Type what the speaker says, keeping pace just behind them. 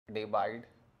divide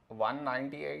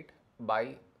 198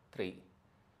 by 3.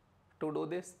 To do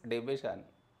this division,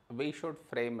 we should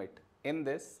frame it in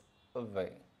this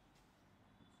way.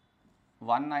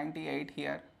 198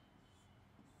 here,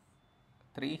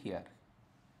 3 here.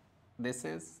 This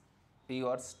is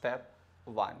your step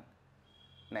 1.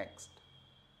 Next,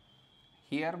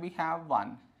 here we have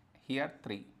 1, here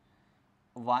 3.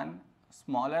 1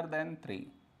 smaller than 3.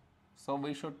 So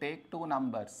we should take two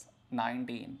numbers,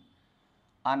 19.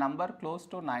 A number close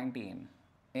to 19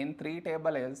 in 3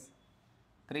 table is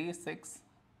 3, 6,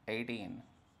 18.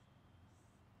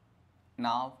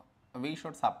 Now we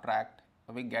should subtract,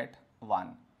 we get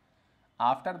 1.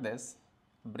 After this,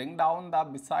 bring down the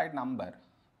beside number,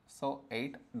 so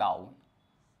 8 down,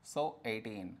 so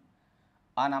 18.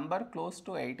 A number close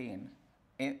to 18,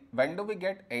 when do we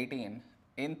get 18?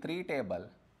 In 3 table,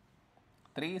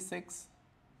 3, 6,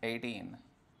 18.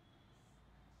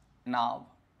 Now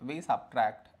we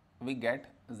subtract, we get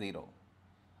 0.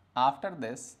 After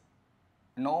this,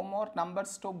 no more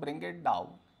numbers to bring it down,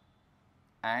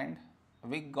 and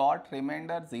we got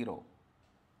remainder 0.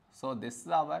 So this is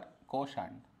our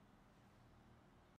quotient.